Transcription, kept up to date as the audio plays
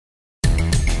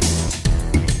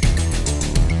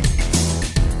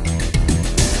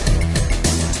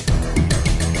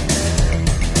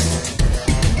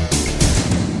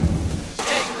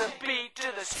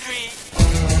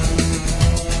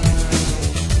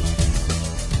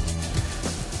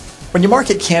When you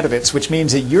market candidates, which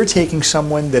means that you're taking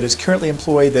someone that is currently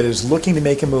employed that is looking to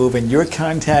make a move and you're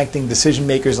contacting decision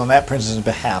makers on that person's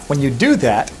behalf, when you do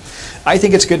that, I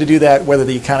think it's good to do that whether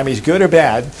the economy is good or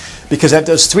bad, because that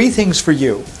does three things for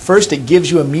you. First, it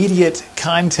gives you immediate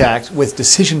contact with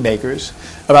decision makers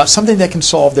about something that can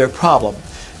solve their problem.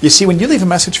 You see, when you leave a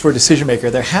message for a decision maker,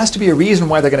 there has to be a reason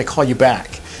why they're going to call you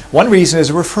back. One reason is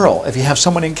a referral, if you have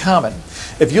someone in common.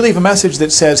 If you leave a message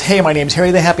that says, hey, my name's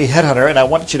Harry the Happy Headhunter, and I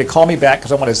want you to call me back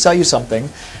because I want to sell you something,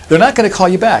 they're not going to call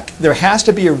you back. There has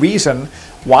to be a reason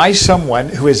why someone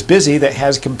who is busy, that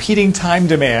has competing time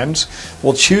demands,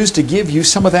 will choose to give you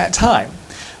some of that time.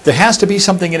 There has to be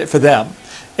something in it for them.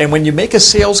 And when you make a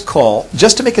sales call,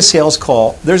 just to make a sales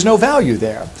call, there's no value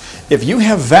there. If you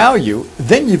have value,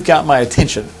 then you've got my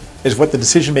attention, is what the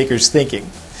decision maker is thinking.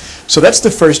 So that's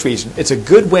the first reason. It's a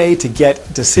good way to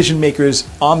get decision makers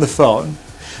on the phone.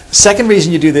 The second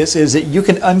reason you do this is that you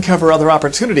can uncover other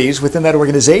opportunities within that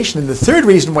organization. And the third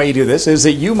reason why you do this is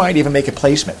that you might even make a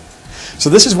placement. So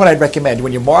this is what I'd recommend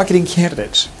when you're marketing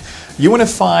candidates. You want to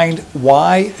find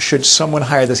why should someone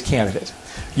hire this candidate.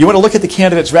 You want to look at the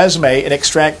candidate's resume and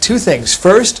extract two things.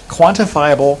 First,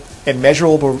 quantifiable and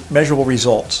measurable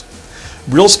results.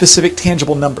 Real specific,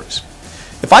 tangible numbers.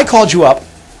 If I called you up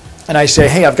and I say,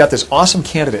 hey, I've got this awesome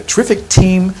candidate, terrific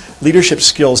team leadership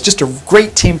skills, just a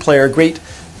great team player, great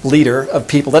leader of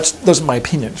people, those are my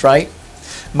opinions, right?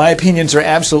 My opinions are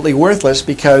absolutely worthless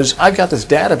because I've got this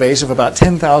database of about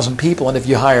 10,000 people, and if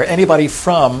you hire anybody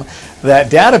from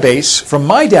that database, from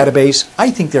my database,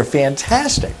 I think they're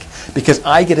fantastic because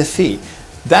I get a fee.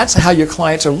 That's how your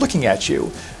clients are looking at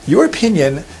you. Your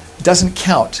opinion doesn't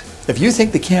count. If you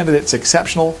think the candidate's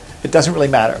exceptional, it doesn't really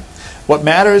matter. What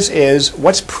matters is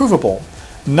what's provable.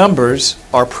 Numbers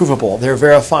are provable. They're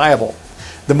verifiable.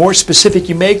 The more specific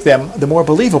you make them, the more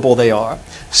believable they are.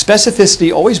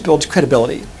 Specificity always builds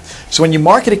credibility. So when you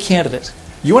market a candidate,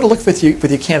 you want to look with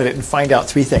your candidate and find out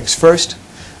three things. First,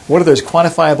 what are those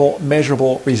quantifiable,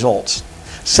 measurable results?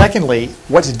 Secondly,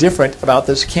 what's different about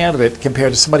this candidate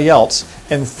compared to somebody else?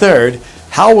 And third,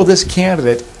 how will this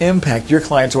candidate impact your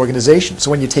client's organization?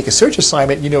 So when you take a search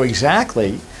assignment, you know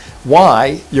exactly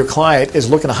why your client is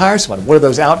looking to hire someone. What are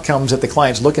those outcomes that the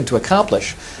client's looking to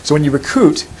accomplish? So when you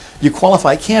recruit, you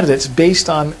qualify candidates based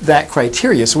on that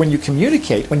criteria. So when you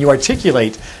communicate, when you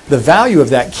articulate the value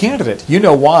of that candidate, you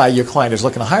know why your client is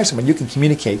looking to hire someone. You can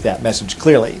communicate that message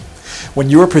clearly. When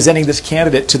you are presenting this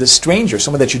candidate to the stranger,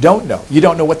 someone that you don't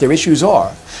know what their issues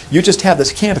are. You just have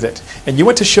this candidate, and you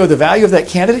want to show the value of that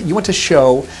candidate. You want to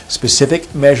show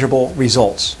specific, measurable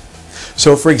results.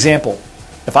 So for example,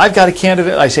 if I've got a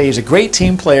candidate, I say he's a great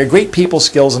team player, great people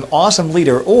skills, an awesome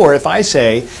leader, or if I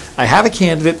say I have a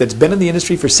candidate that's been in the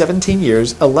industry for 17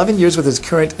 years, 11 years with his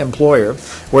current employer,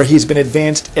 where he's been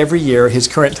advanced every year, his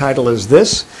current title is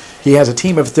this. He has a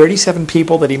team of 37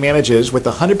 people that he manages with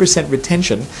 100%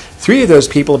 retention. 3 of those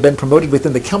people have been promoted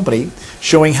within the company,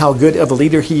 showing how good of a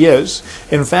leader he is.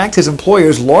 In fact, his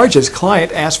employer's largest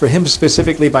client asked for him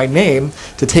specifically by name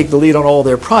to take the lead on all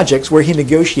their projects, where he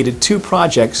negotiated 2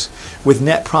 projects with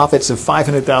net profits of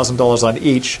 $500,000 on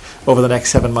each over the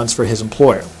next 7 months for his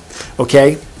employer.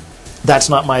 Okay? That's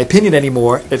not my opinion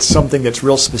anymore. It's something that's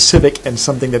real specific and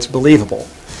something that's believable.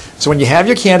 So when you have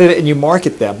your candidate and you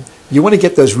market them, you want to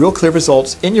get those real clear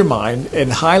results in your mind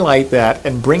and highlight that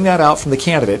and bring that out from the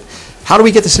candidate. How do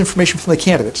we get this information from the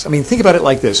candidates? I mean, think about it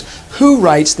like this. Who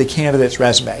writes the candidate's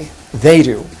resume? They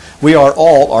do. We are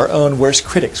all our own worst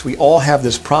critics. We all have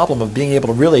this problem of being able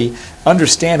to really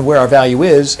understand where our value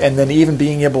is and then even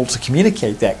being able to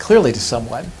communicate that clearly to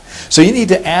someone. So you need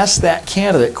to ask that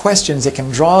candidate questions that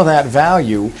can draw that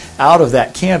value out of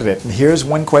that candidate. And here's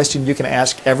one question you can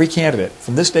ask every candidate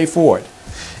from this day forward.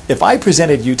 If I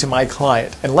presented you to my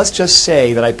client, and let's just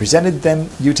say that I presented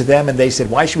you to them and they said,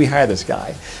 why should we hire this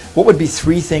guy? What would be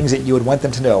 3 things that you would want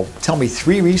them to know? Tell me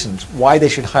 3 reasons why they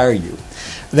should hire you.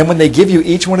 And then when they give you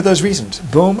each one of those reasons,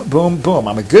 boom, boom, boom.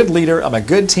 I'm a good leader, I'm a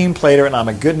good team player, and I'm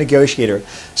a good negotiator.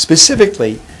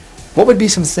 Specifically, what would be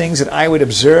some things that I would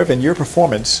observe in your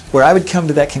performance where I would come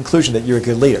to that conclusion that you're a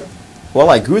good leader? Well,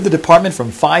 I grew the department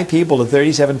from 5 people to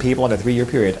 37 people in a 3-year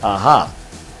period. Aha.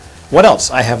 What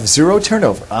else? I have 0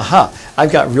 turnover. Aha.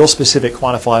 I've got real specific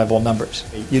quantifiable numbers.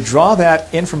 You draw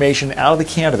that information out of the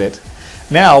candidate.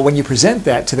 Now, when you present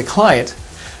that to the client,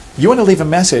 you want to leave a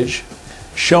message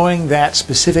showing that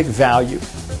specific value.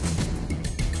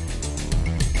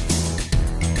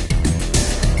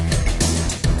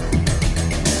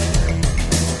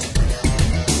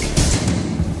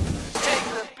 Take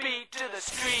the beat to the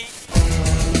street.